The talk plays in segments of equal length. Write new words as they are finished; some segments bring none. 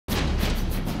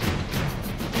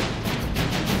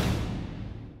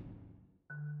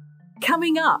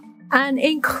Coming up, an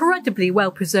incredibly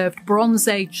well-preserved Bronze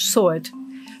Age sword,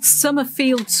 summer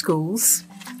field schools,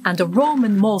 and a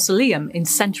Roman mausoleum in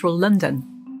central London.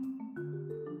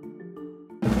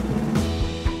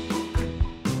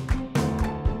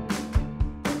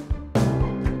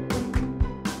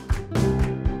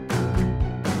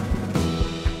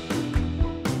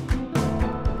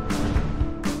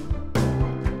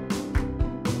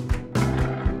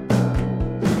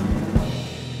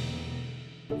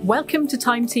 Welcome to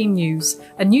Time Team News,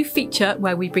 a new feature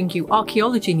where we bring you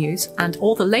archaeology news and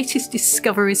all the latest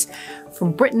discoveries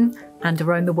from Britain and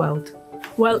around the world.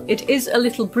 Well, it is a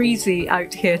little breezy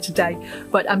out here today,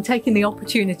 but I'm taking the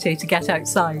opportunity to get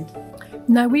outside.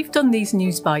 Now, we've done these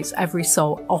news bites every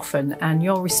so often, and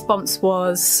your response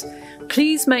was,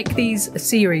 please make these a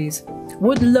series.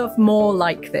 Would love more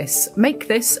like this. Make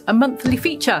this a monthly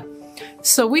feature.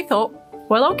 So we thought,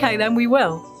 well, okay, then we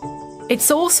will.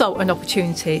 It's also an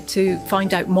opportunity to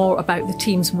find out more about the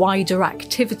team's wider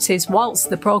activities whilst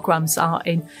the programmes are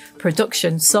in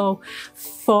production. So,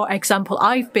 for example,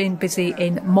 I've been busy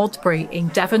in Modbury in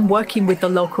Devon, working with the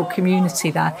local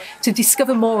community there to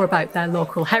discover more about their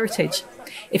local heritage.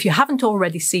 If you haven't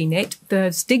already seen it,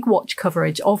 there's Dig Watch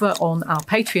coverage over on our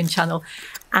Patreon channel,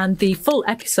 and the full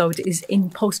episode is in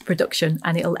post-production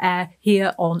and it'll air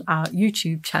here on our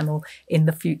YouTube channel in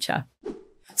the future.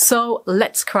 So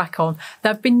let's crack on.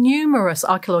 There have been numerous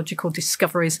archaeological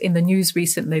discoveries in the news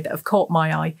recently that have caught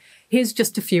my eye. Here's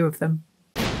just a few of them.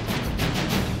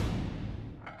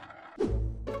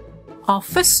 Our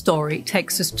first story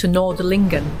takes us to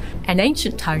Nordlingen, an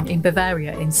ancient town in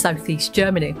Bavaria in southeast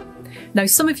Germany. Now,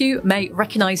 some of you may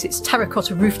recognise its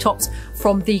terracotta rooftops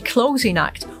from the closing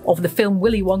act of the film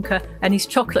Willy Wonka and His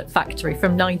Chocolate Factory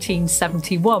from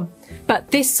 1971.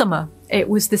 But this summer, it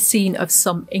was the scene of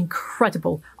some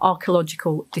incredible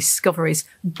archaeological discoveries,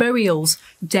 burials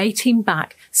dating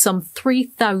back some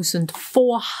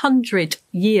 3,400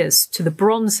 years to the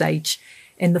Bronze Age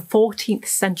in the 14th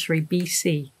century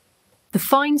BC. The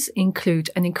finds include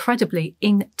an incredibly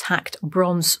intact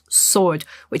bronze sword,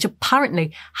 which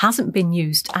apparently hasn't been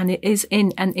used, and it is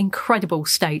in an incredible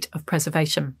state of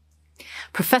preservation.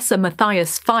 Professor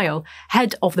Matthias Feil,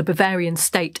 head of the Bavarian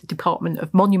State Department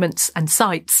of Monuments and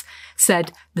Sites,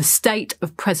 said the state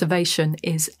of preservation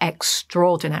is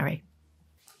extraordinary.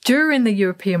 During the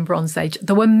European Bronze Age,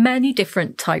 there were many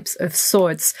different types of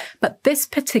swords, but this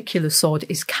particular sword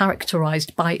is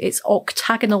characterised by its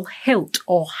octagonal hilt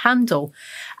or handle.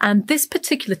 And this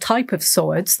particular type of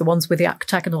swords, the ones with the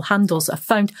octagonal handles, are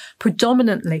found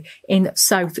predominantly in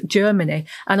South Germany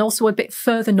and also a bit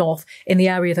further north in the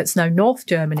area that's now North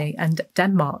Germany and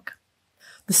Denmark.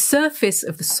 The surface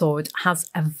of the sword has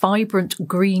a vibrant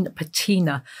green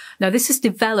patina. Now, this has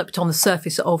developed on the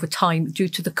surface over time due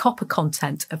to the copper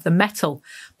content of the metal,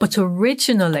 but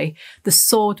originally the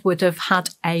sword would have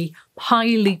had a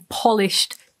highly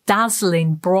polished,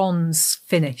 dazzling bronze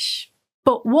finish.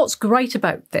 But what's great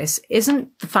about this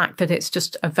isn't the fact that it's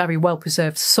just a very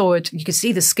well-preserved sword. You can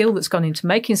see the skill that's gone into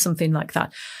making something like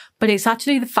that. But it's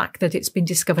actually the fact that it's been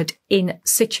discovered in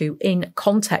situ, in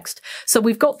context. So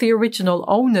we've got the original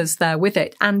owners there with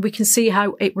it, and we can see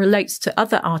how it relates to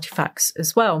other artefacts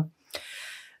as well.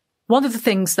 One of the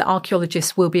things that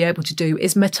archaeologists will be able to do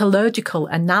is metallurgical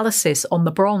analysis on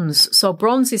the bronze. So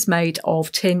bronze is made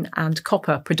of tin and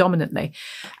copper predominantly.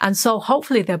 And so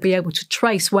hopefully they'll be able to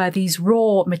trace where these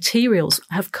raw materials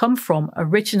have come from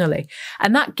originally.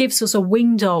 And that gives us a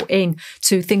window in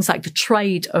to things like the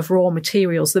trade of raw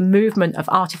materials, the movement of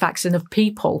artifacts and of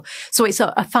people. So it's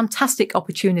a fantastic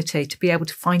opportunity to be able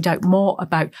to find out more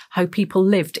about how people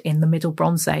lived in the Middle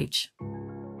Bronze Age.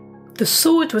 The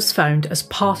sword was found as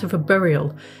part of a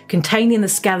burial containing the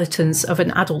skeletons of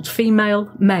an adult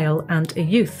female, male and a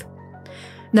youth.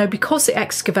 Now, because the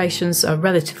excavations are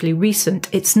relatively recent,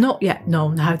 it's not yet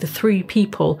known how the three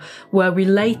people were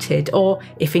related or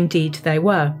if indeed they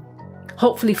were.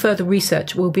 Hopefully further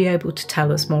research will be able to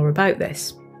tell us more about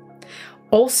this.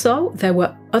 Also, there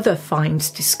were other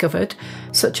finds discovered,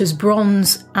 such as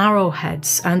bronze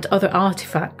arrowheads and other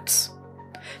artefacts.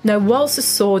 Now, whilst the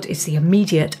sword is the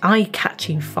immediate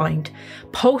eye-catching find,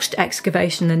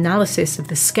 post-excavation analysis of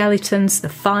the skeletons, the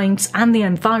finds and the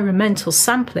environmental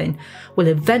sampling will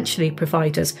eventually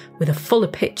provide us with a fuller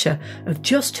picture of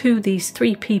just who these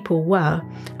three people were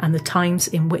and the times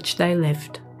in which they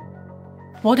lived.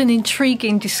 What an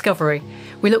intriguing discovery.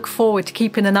 We look forward to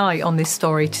keeping an eye on this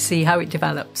story to see how it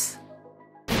develops.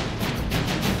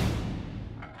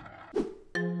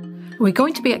 We're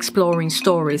going to be exploring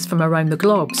stories from around the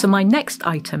globe, so my next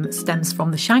item stems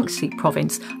from the Shaanxi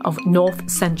province of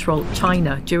north-central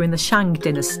China during the Shang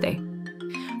dynasty.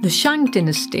 The Shang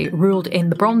dynasty ruled in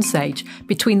the Bronze Age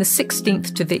between the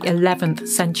 16th to the 11th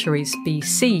centuries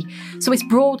BC, so it's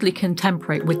broadly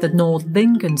contemporary with the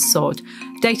Nordlingen sword,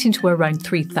 dating to around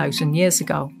 3,000 years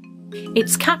ago.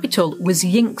 Its capital was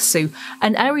Yingzhou,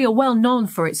 an area well known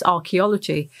for its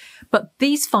archaeology, but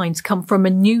these finds come from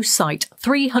a new site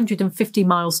 350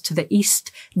 miles to the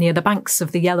east near the banks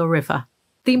of the Yellow River.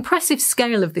 The impressive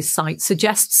scale of this site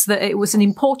suggests that it was an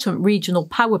important regional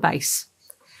power base.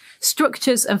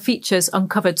 Structures and features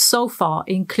uncovered so far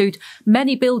include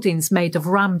many buildings made of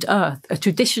rammed earth, a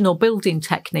traditional building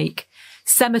technique,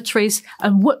 cemeteries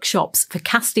and workshops for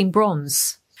casting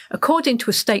bronze. According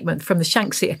to a statement from the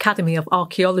Shaanxi Academy of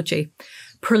Archaeology,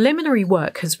 preliminary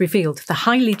work has revealed the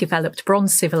highly developed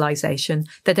bronze civilization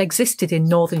that existed in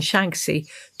northern Shaanxi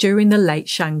during the late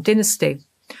Shang dynasty,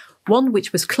 one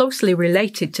which was closely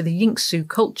related to the Yingzhou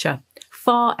culture,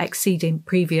 far exceeding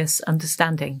previous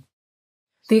understanding.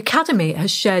 The Academy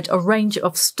has shared a range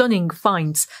of stunning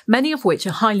finds, many of which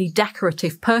are highly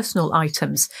decorative personal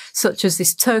items, such as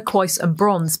this turquoise and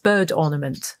bronze bird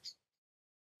ornament.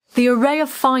 The array of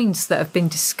finds that have been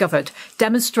discovered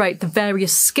demonstrate the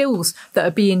various skills that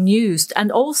are being used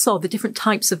and also the different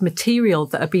types of material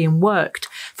that are being worked.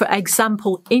 For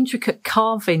example, intricate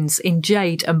carvings in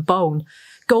jade and bone,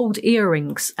 gold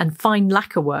earrings and fine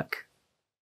lacquer work.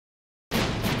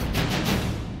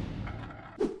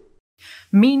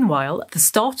 Meanwhile, the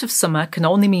start of summer can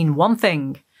only mean one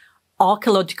thing: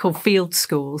 archaeological field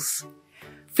schools.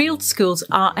 Field schools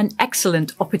are an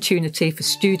excellent opportunity for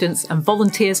students and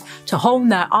volunteers to hone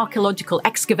their archaeological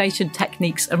excavation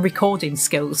techniques and recording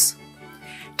skills.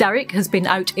 Derek has been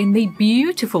out in the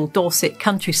beautiful Dorset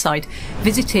countryside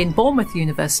visiting Bournemouth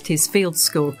University's field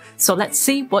school, so let's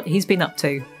see what he's been up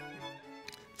to.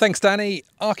 Thanks, Dani.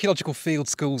 Archaeological field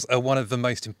schools are one of the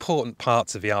most important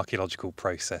parts of the archaeological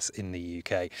process in the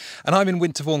UK. And I'm in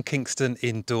Winterbourne, Kingston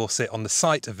in Dorset on the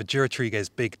site of the Duratrigues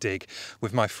Big Dig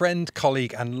with my friend,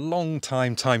 colleague and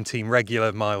long-time Time Team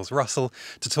regular Miles Russell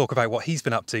to talk about what he's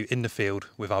been up to in the field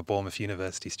with our Bournemouth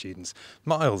University students.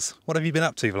 Miles, what have you been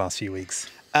up to the last few weeks?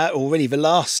 Already the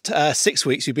last 6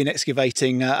 weeks we've been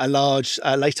excavating a large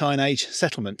late Iron Age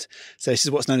settlement. So this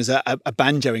is what's known as a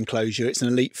banjo enclosure. It's an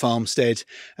elite farmstead,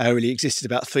 really existed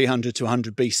about 300 to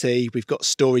 100 BC. We've got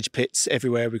storage pits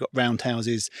everywhere, we've got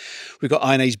roundhouses, we've got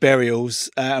Iron Age burials,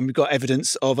 and we've got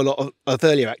evidence of a lot of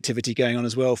earlier activity going on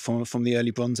as well from the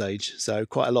early Bronze Age. So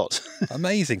quite a lot.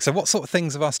 Amazing. So what sort of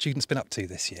things have our students been up to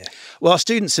this year? Well, our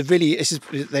students have really,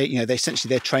 they essentially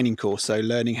their training course, so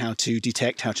learning how to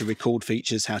detect, how to record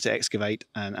features, how to excavate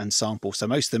and sample. So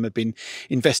most of them have been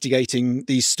investigating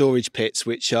these storage pits,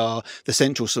 which are the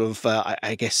central sort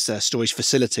of, storage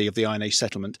facility of the Iron Age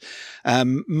settlement.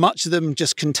 Much of them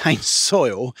just contain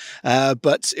soil,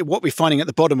 but what we're finding at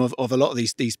the bottom of a lot of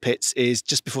these pits is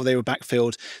just before they were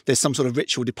backfilled, there's some sort of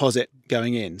ritual deposit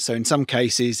going in. So in some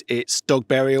cases it's dog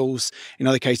burials, in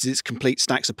other cases it's complete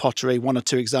stacks of pottery. One or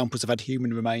two examples have had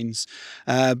human remains,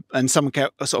 and some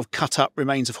sort of cut up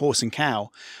remains of horse and cow.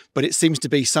 But it seems to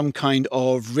be some kind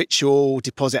of ritual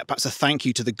deposit, perhaps a thank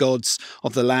you to the gods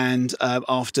of the land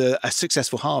after a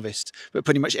successful harvest. But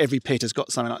pretty much every pit has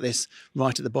got something like this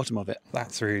right at the bottom of it.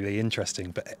 That's really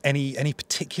interesting. But any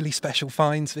particularly special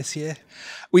finds this year?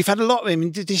 We've had a lot. I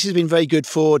mean, this has been very good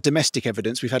for domestic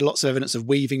evidence. We've had lots of evidence of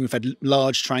weaving. We've had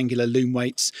large triangular loom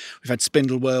weights. We've had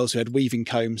spindle whorls. We've had weaving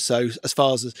combs. So as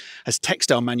far as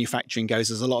textile manufacturing goes,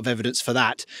 there's a lot of evidence for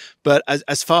that. But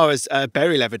as far as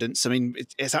burial evidence, I mean,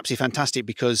 it's absolutely fantastic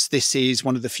because this is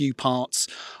one of the few parts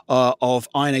of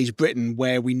Iron Age Britain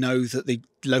where we know that the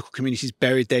local communities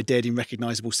buried their dead in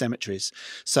recognisable cemeteries.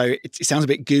 So it sounds a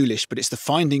bit ghoulish, but it's the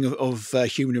finding of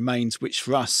human remains which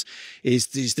for us is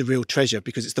the real treasure,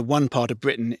 because it's the one part of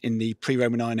Britain in the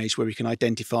pre-Roman Iron Age where we can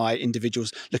identify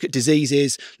individuals, look at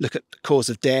diseases, look at the cause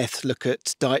of death, look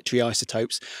at dietary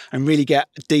isotopes and really get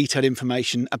detailed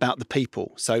information about the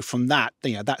people. So from that,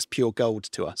 that's pure gold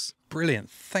to us. Brilliant.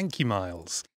 Thank you,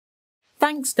 Miles.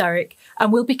 Thanks, Derek.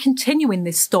 And we'll be continuing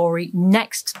this story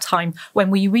next time when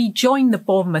we rejoin the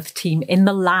Bournemouth team in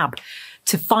the lab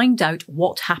to find out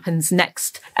what happens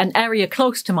next. An area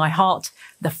close to my heart,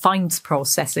 the finds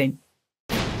processing.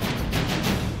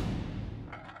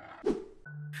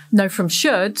 Now from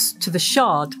sherds to the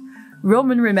Shard,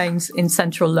 Roman remains in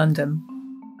central London.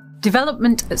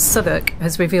 Development at Southwark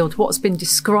has revealed what's been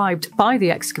described by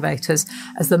the excavators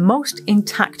as the most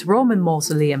intact Roman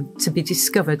mausoleum to be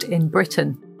discovered in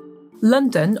Britain.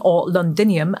 London, or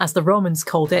Londinium as the Romans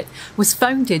called it, was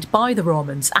founded by the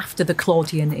Romans after the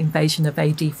Claudian invasion of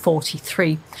AD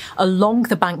 43, along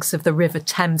the banks of the River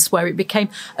Thames, where it became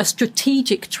a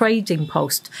strategic trading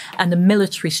post and a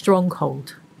military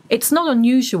stronghold. It's not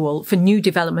unusual for new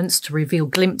developments to reveal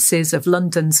glimpses of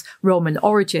London's Roman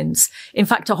origins. In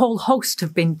fact, a whole host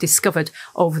have been discovered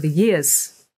over the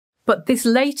years. But this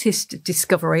latest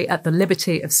discovery at the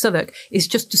Liberty of Southwark is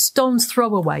just a stone's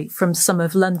throw away from some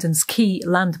of London's key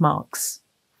landmarks.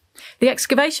 The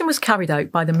excavation was carried out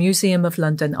by the Museum of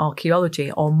London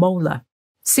Archaeology, or MOLA.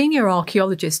 Senior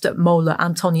archaeologist at MOLA,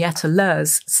 Antonietta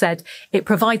Lers, said it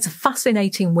provides a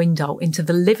fascinating window into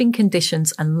the living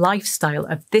conditions and lifestyle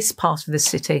of this part of the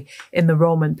city in the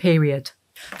Roman period.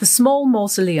 The small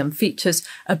mausoleum features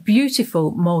a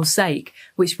beautiful mosaic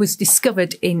which was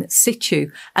discovered in situ,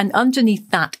 and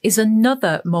underneath that is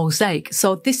another mosaic,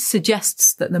 so this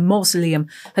suggests that the mausoleum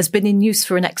has been in use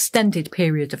for an extended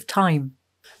period of time.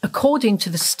 According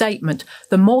to the statement,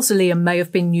 the mausoleum may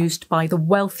have been used by the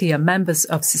wealthier members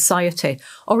of society,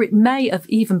 or it may have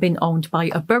even been owned by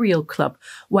a burial club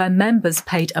where members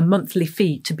paid a monthly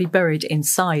fee to be buried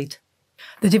inside.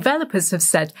 The developers have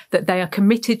said that they are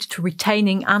committed to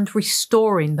retaining and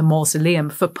restoring the mausoleum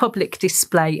for public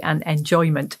display and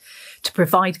enjoyment, to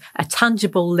provide a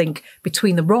tangible link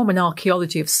between the Roman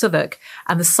archaeology of Southwark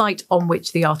and the site on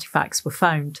which the artefacts were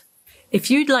found. If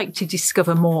you'd like to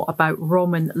discover more about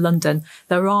Roman London,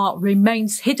 there are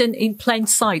remains hidden in plain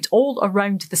sight all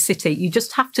around the city. You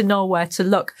just have to know where to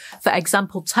look. For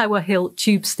example, Tower Hill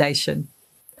Tube Station.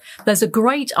 There's a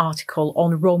great article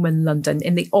on Roman London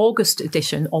in the August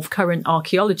edition of Current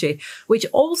Archaeology, which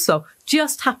also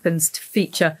just happens to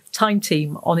feature Time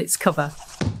Team on its cover.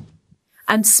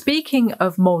 And speaking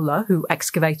of MOLA, who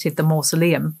excavated the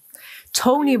mausoleum,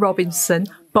 Tony Robinson,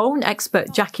 bone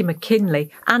expert Jackie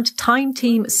McKinley and Time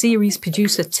Team series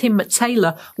producer Tim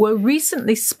Taylor were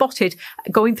recently spotted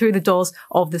going through the doors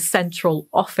of the central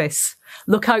office.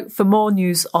 Look out for more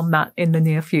news on that in the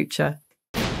near future.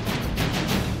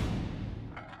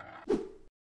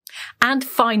 And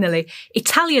finally,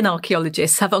 Italian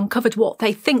archaeologists have uncovered what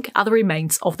they think are the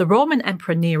remains of the Roman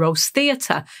Emperor Nero's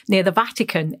theatre near the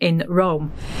Vatican in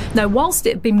Rome. Now, whilst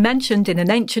it had been mentioned in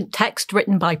an ancient text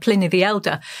written by Pliny the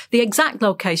Elder, the exact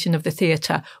location of the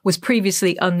theatre was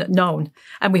previously unknown,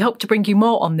 and we hope to bring you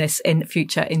more on this in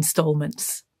future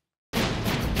instalments.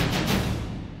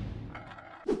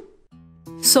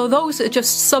 So those are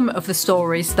just some of the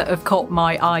stories that have caught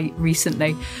my eye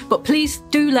recently. But please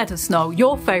do let us know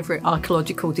your favourite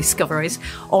archaeological discoveries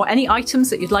or any items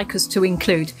that you'd like us to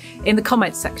include in the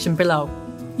comments section below.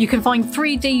 You can find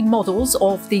 3D models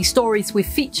of the stories we've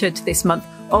featured this month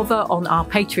over on our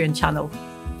Patreon channel.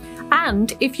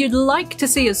 And if you'd like to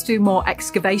see us do more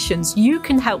excavations, you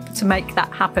can help to make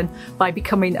that happen by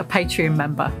becoming a Patreon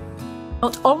member.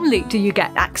 Not only do you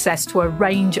get access to a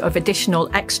range of additional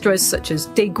extras such as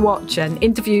Dig Watch and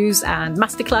interviews and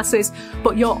masterclasses,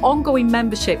 but your ongoing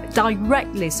membership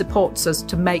directly supports us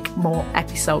to make more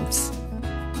episodes.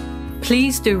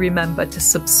 Please do remember to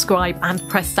subscribe and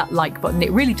press that like button.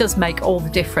 It really does make all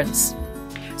the difference.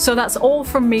 So that's all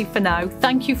from me for now.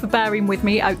 Thank you for bearing with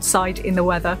me outside in the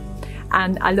weather,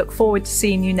 and I look forward to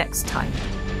seeing you next time.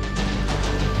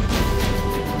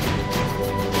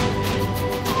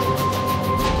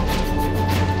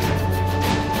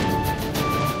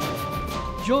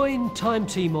 Join Time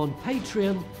Team on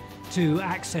Patreon to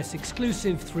access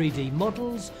exclusive 3D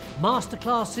models,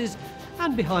 masterclasses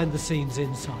and behind-the-scenes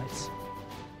insights.